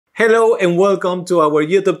Hello and welcome to our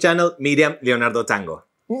YouTube channel, Miriam Leonardo Tango.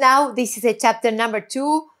 Now this is a chapter number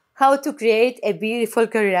 2, how to create a beautiful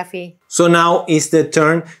choreography. So now it's the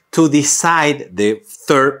turn to decide the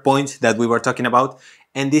third point that we were talking about,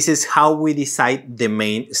 and this is how we decide the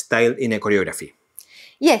main style in a choreography.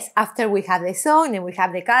 Yes, after we have the song and we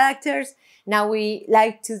have the characters, now we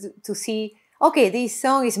like to see, okay, this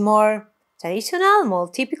song is more traditional,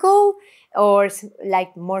 more typical, or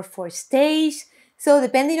like more for stage. So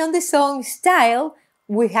depending on the song style,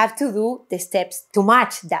 we have to do the steps to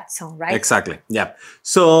match that song, right? Exactly, yeah.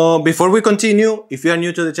 So before we continue, if you are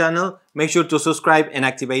new to the channel, make sure to subscribe and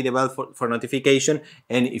activate the bell for notification.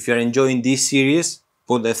 And if you're enjoying this series,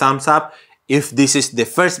 put the thumbs up. If this is the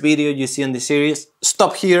first video you see in the series,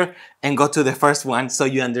 stop here and go to the first one so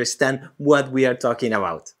you understand what we are talking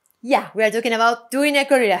about. Yeah, we are talking about doing a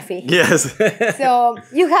choreography. Yes. So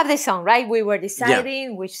you have the song, right? We were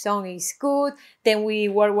deciding which song is good. Then we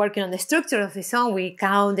were working on the structure of the song. We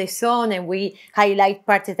count the song and we highlight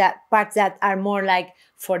parts that are more like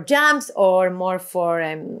for jumps or more for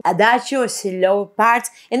adagio, slow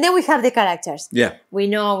parts. And then we have the characters. Yeah. We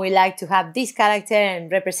know we like to have this character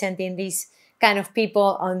and representing these kind of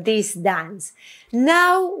people on this dance.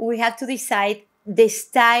 Now we have to decide the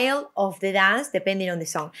style of the dance depending on the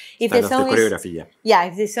song. If the song choreography,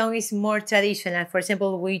 if the song is more traditional, for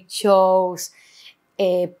example, we chose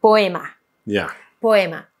a poema. Yeah.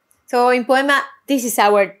 Poema. So in poema, this is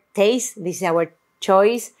our taste, this is our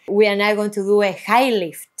choice. We are now going to do a high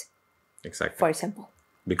lift. Exactly. For example.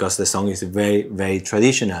 Because the song is very, very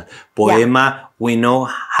traditional. Poema, we know,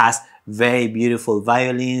 has very beautiful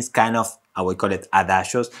violins, kind of, I would call it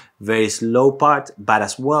adagios, very slow part, but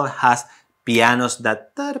as well has pianos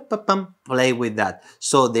that play with that.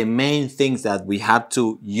 So the main things that we have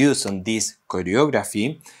to use on this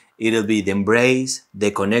choreography, it'll be the embrace, the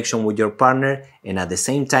connection with your partner, and at the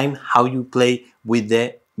same time, how you play with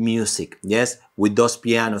the music. Yes, with those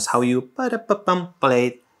pianos, how you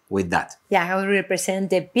play with that. Yeah, how we represent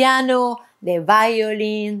the piano, the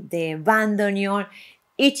violin, the bandoneon.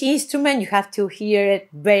 Each instrument, you have to hear it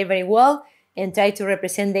very, very well and try to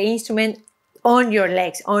represent the instrument on your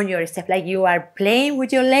legs, on your step, like you are playing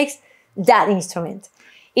with your legs, that instrument.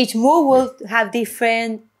 Each move will have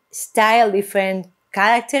different style, different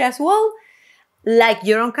character as well. Like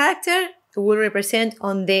your own character will represent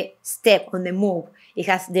on the step, on the move. It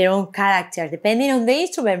has their own character, depending on the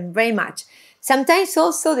instrument, very much. Sometimes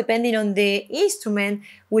also, depending on the instrument,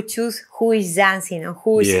 we choose who is dancing and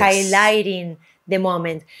who is highlighting the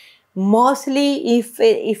moment. Mostly, if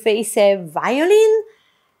it's a violin,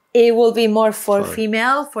 it will be more for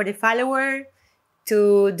female, for the follower,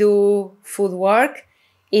 to do footwork.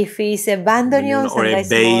 If it's a bandoneon or a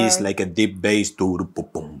bass, like a deep bass, boom,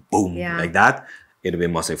 boom, boom, like that, it'll be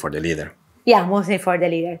mostly for the leader. Yeah, mostly for the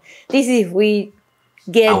leader. This is if we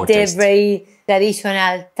get the very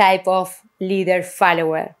traditional type of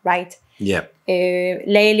leader-follower, right? Yeah.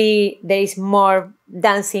 Lately, there is more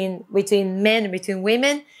dancing between men, between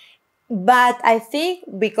women. But I think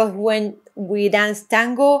because when we dance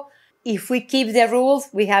tango, if we keep the rules,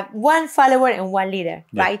 we have one follower and one leader,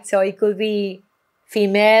 right? So it could be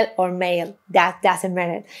female or male. That doesn't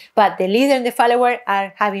matter. But the leader and the follower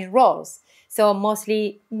are having roles. So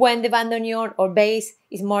mostly when the bandoneon or bass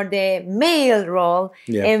is more the male role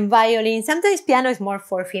and violin, sometimes piano is more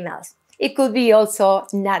for females. It could be also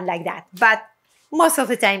not like that. But most of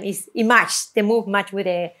the time it matches, the move match with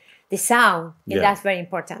the sound. And that's very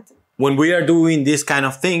important. When we are doing these kind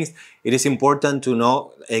of things, it is important to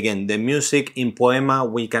know, again, the music in poema,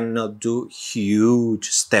 we cannot do huge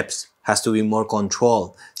steps. Has to be more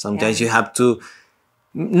controlled. Sometimes you have to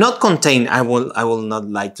not contain. I will not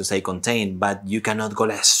like to say contain, but you cannot go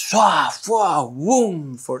like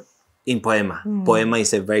boom for in poema. Poema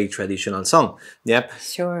is a very traditional song. Yep.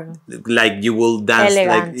 Sure. Like you will dance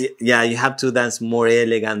elegant. you have to dance more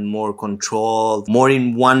elegant, more controlled, more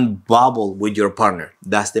in one bubble with your partner.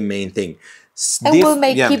 That's the main thing. And we'll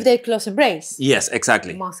keep the close embrace. Yes,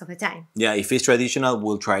 exactly. Most of the time. Yeah, if it's traditional,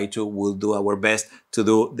 we'll do our best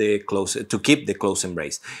to keep the close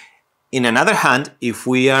embrace. In another hand, if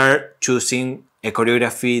we are choosing a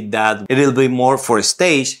choreography that it'll be more for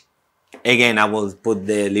stage, again, I will put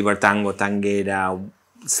the libertango, tanguera,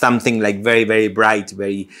 something like very, very bright,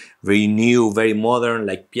 very, very new, very modern,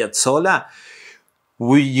 like Piazzolla.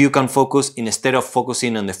 You can focus, instead of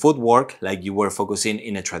focusing on the footwork, like you were focusing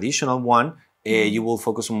in a traditional one, you will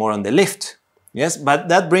focus more on the lift. Yes, but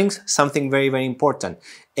that brings something very, very important.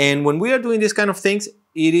 And when we are doing these kind of things,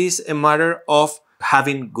 it is a matter of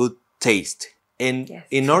having good taste. And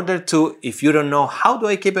in order to, if you don't know, how do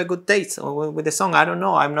I keep a good taste with the song? I don't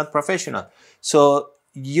know, I'm not professional. So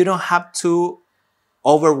you don't have to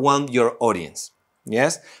overwhelm your audience.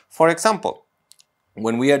 Yes. For example,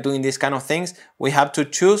 when we are doing these kind of things, we have to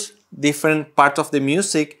choose different parts of the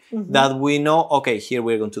music that we know, okay, here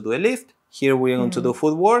we're going to do a lift, here we're going to do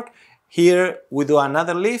footwork, here we do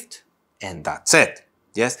another lift, and that's it.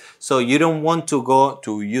 Yes. So you don't want to go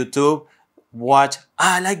to YouTube, watch,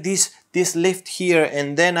 I like this lift here,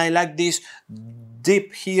 and then I like this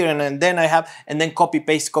dip here, and then I have, and then copy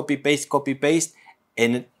paste, copy paste, copy paste,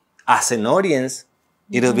 and as an audience,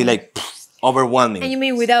 it'll be like overwhelming. And you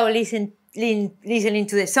mean without listening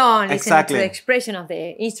to the song, listening Exactly. to the expression of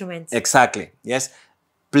the instruments. Exactly. Yes.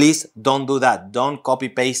 Please don't do that. Don't copy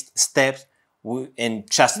paste steps and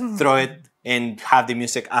just throw it and have the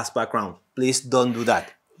music as background. Please don't do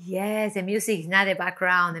that. Yes, the music is not the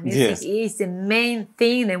background. The music is the main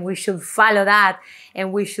thing, and we should follow that,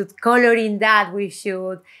 and we should color in that. We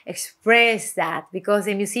should express that, because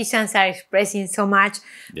the musicians are expressing so much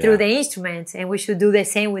through the instruments, and we should do the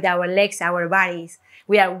same with our legs, our bodies.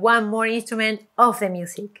 We are one more instrument of the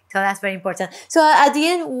music. So that's very important. So at the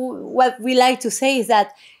end, what we like to say is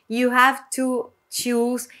that you have to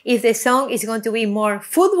choose if the song is going to be more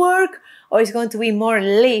footwork or it's going to be more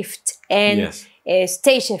lift and a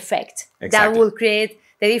stage effect. That will create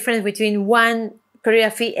the difference between one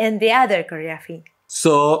choreography and the other choreography.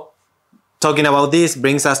 So talking about this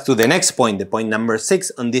brings us to the next point, the point number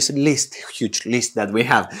 6 on this list, huge list that we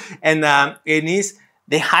have. And it is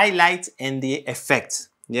the highlights and the effects.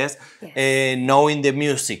 Yes. Knowing the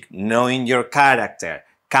music, knowing your character,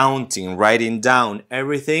 counting, writing down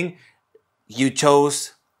everything. You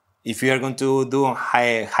chose, if you are going to do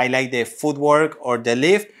highlight the footwork or the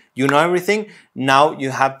lift, you know everything. Now you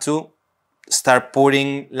have to start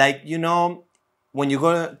putting, like, you know, when you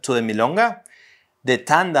go to the milonga, the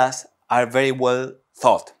tandas are very well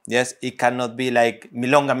thought. Yes, it cannot be like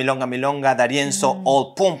milonga, milonga, milonga, darienzo,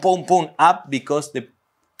 all pum, pum, pum up, because the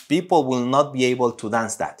people will not be able to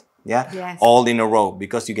dance that. All in a row,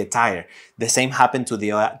 because you get tired. The same happened to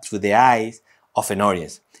the eyes of an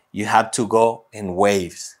audience. You have to go in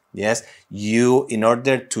waves. Yes, you, in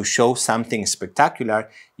order to show something spectacular,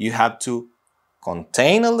 you have to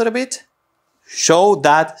contain a little bit, show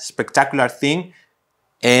that spectacular thing,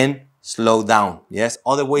 and slow down. Yes,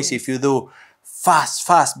 otherwise, if you do fast,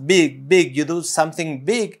 fast, big, big, you do something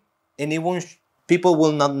big, and people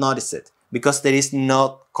will not notice it, because there is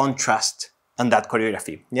no contrast on that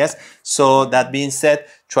choreography. Yes, so that being said,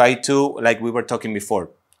 try to, like we were talking before,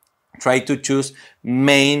 try to choose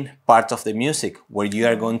main part of the music where you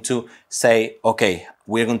are going to say, okay,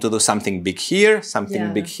 we're going to do something big here,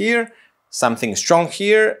 something big here, something strong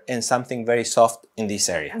here, and something very soft in this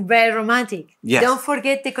area. Very romantic. Yes. Don't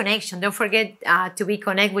forget the connection. Don't forget to be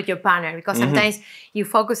connected with your partner, because sometimes you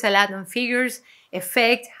focus a lot on figures,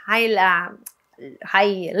 effect, high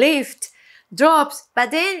lift, drops, but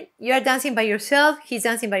then you are dancing by yourself, he's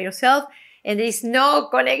dancing by yourself, and there is no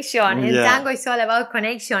connection. And tango is all about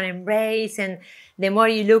connection, embrace, and the more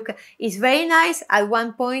you look, it's very nice at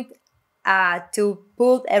one point to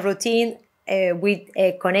put a routine with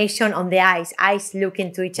a connection on the eyes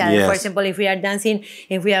looking to each other. For example, if we are dancing,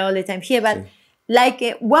 if we are all the time here, but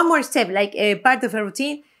like one more step, like a part of a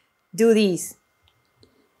routine, do this.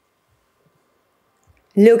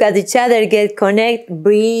 Look at each other, get connect,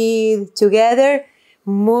 breathe together,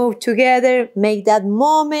 move together, make that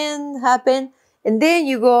moment happen, and then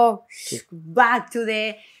you go back to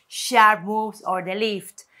the sharp moves or the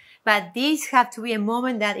lift. But this have to be a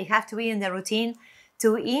moment that it have to be in the routine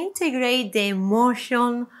to integrate the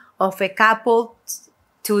emotion of a couple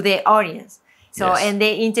to the audience. So, and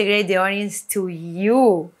they integrate the audience to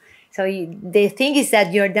you. So the thing is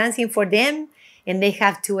that you're dancing for them, and they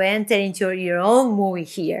have to enter into your own movie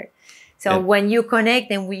here. So when you connect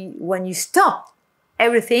and when you stop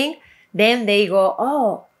everything, then they go,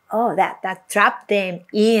 oh, that trapped them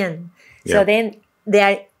in. So then they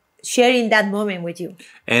are sharing that moment with you.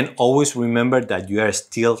 And always remember that you are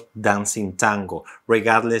still dancing tango,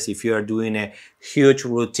 regardless if you are doing a huge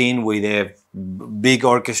routine with a big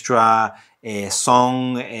orchestra, a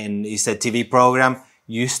song, and it's a TV program.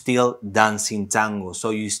 You still dancing tango. So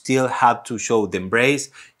you still have to show the embrace,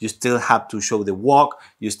 you still have to show the walk,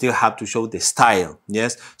 you still have to show the style.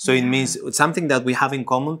 Yes. So it means something that we have in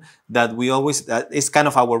common, that we always, it's kind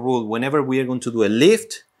of our rule. Whenever we are going to do a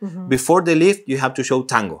lift, before the lift, you have to show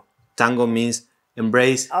tango. Tango means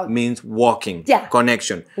embrace, means walking,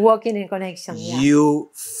 connection. Walking and connection. You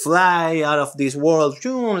fly out of this world,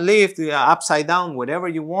 lift, upside down, whatever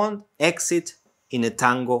you want, exit in a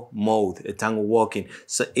tango mode, a tango walking.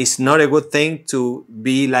 So it's not a good thing to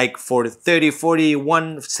be like for 30,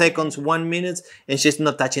 41 seconds, 1 minute, and she's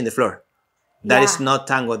not touching the floor. That is not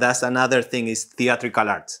tango. That's another thing, is theatrical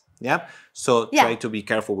arts. Yeah. So try to be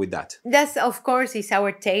careful with that. That's, of course, is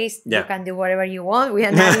our taste. Yeah. You can do whatever you want. We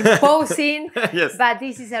are not imposing. Yes. But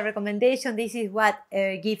this is a recommendation. This is what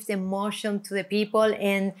gives emotion to the people.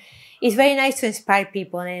 And it's very nice to inspire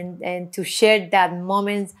people and to share that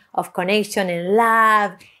moment of connection and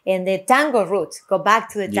love and the tango roots. Go back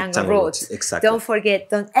to the tango roots. Exactly.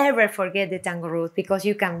 Don't ever forget the tango roots, because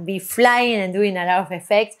you can be flying and doing a lot of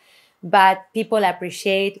effects, but people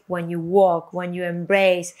appreciate when you walk, when you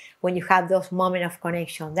embrace, when you have those moments of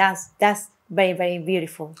connection. That's very, very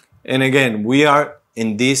beautiful. And again, we are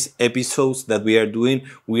in these episodes that we are doing,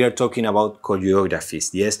 we are talking about choreographies.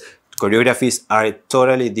 Yes, choreographies are a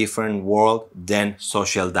totally different world than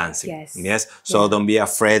social dancing. Yes. Yes. So don't be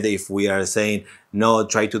afraid if we are saying, no,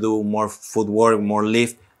 try to do more footwork, more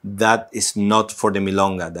lift. That is not for the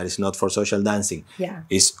milonga. That is not for social dancing. Yeah.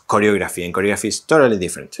 It's choreography, and choreography is totally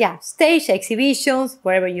different. Yeah, stage exhibitions,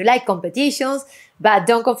 wherever you like, competitions, but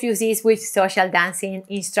don't confuse this with social dancing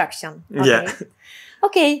instruction. Okay? Yeah.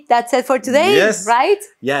 Okay, that's it for today, Yes. right?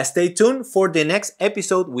 Yeah, stay tuned for the next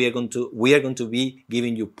episode. We are going to be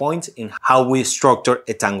giving you points in how we structure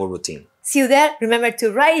a tango routine. See you there. Remember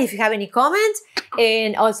to write if you have any comments,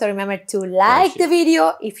 and also remember to like the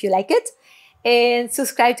video if you like it, and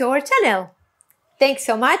subscribe to our channel. Thanks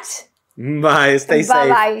so much. Bye. Stay safe.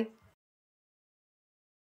 Bye-bye.